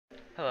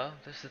Hello,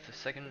 this is the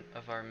second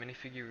of our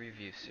minifigure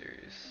review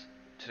series.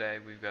 Today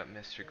we've got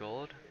Mr.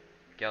 Gold,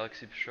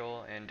 Galaxy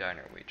Patrol, and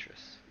Diner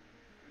Waitress.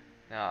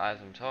 Now as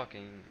I'm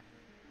talking,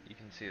 you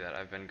can see that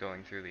I've been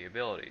going through the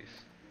abilities.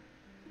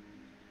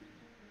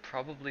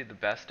 Probably the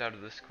best out of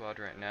this squad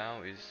right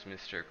now is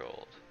Mr.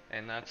 Gold,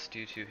 and that's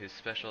due to his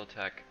special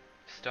attack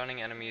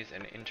stunning enemies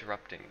and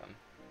interrupting them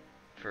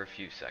for a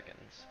few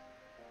seconds.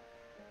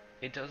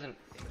 He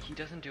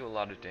doesn't do a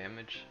lot of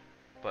damage,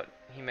 but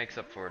he makes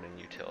up for it in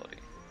utility.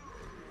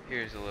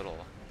 Here's a little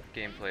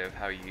gameplay of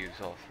how you use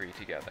all three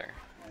together.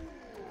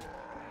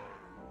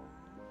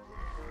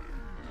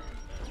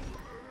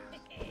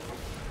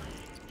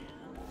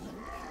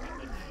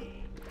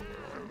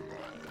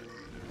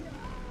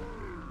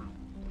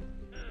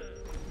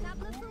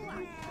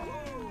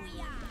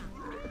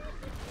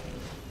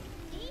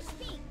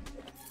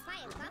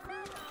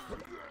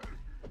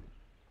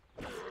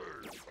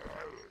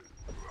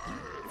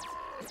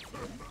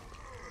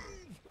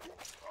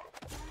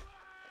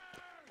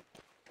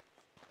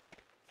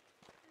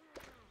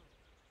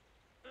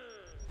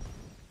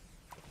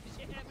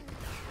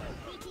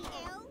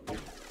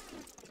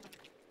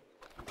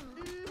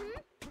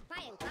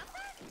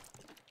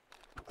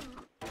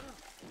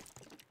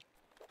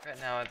 Right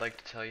now I'd like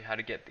to tell you how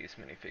to get these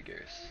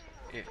minifigures,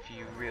 if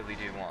you really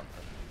do want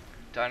them.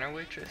 Diner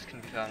Waitress can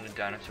be found in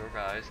Dinosaur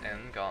Rise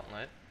and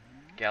Gauntlet.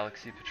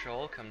 Galaxy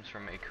Patrol comes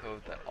from a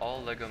code that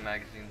all LEGO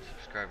Magazine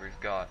subscribers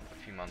got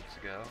a few months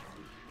ago.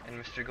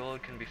 And Mr.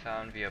 Gold can be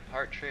found via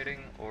part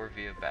trading or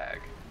via bag.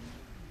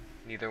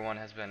 Neither one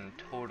has been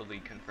totally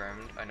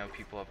confirmed. I know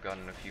people have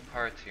gotten a few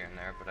parts here and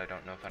there, but I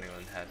don't know if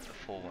anyone has the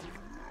full one.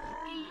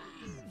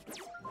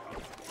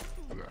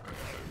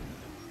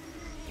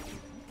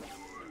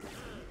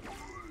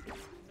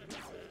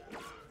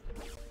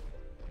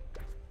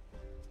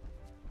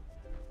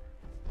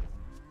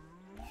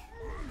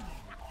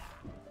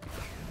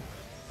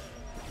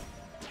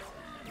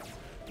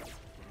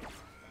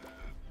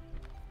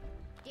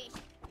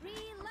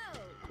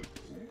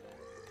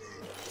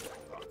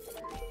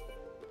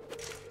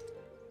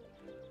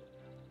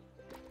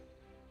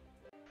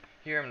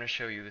 Here I'm going to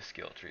show you the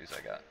skill trees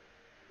I got,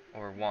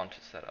 or want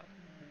to set up.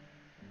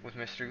 With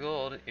Mr.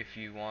 Gold, if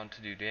you want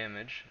to do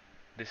damage,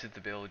 this is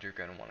the build you're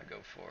going to want to go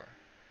for.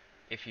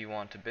 If you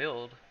want to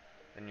build,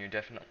 then you're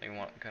definitely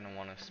going to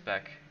want to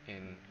spec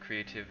in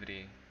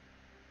creativity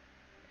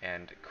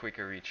and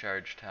quicker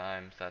recharge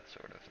times, that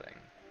sort of thing.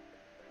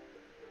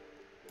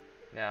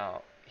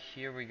 Now,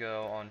 here we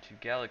go on to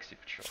Galaxy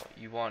Patrol.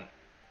 You want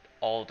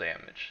all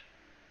damage.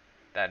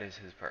 That is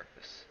his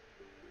purpose.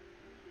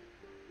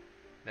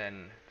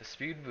 Then the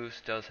speed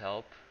boost does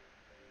help.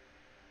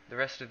 The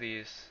rest of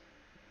these,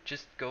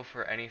 just go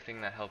for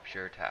anything that helps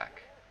your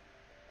attack.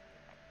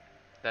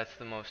 That's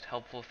the most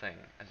helpful thing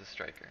as a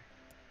striker.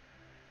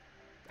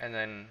 And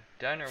then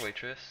Diner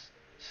Waitress,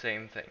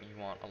 same thing.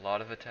 You want a lot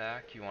of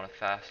attack, you want a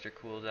faster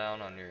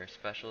cooldown on your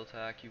special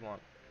attack, you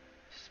want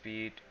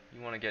speed,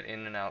 you want to get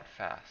in and out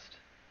fast.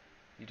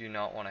 You do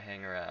not want to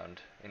hang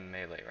around in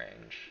melee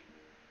range.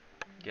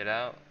 Get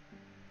out,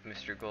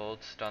 Mr.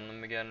 Gold, stun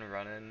them again,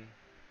 run in,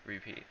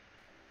 repeat.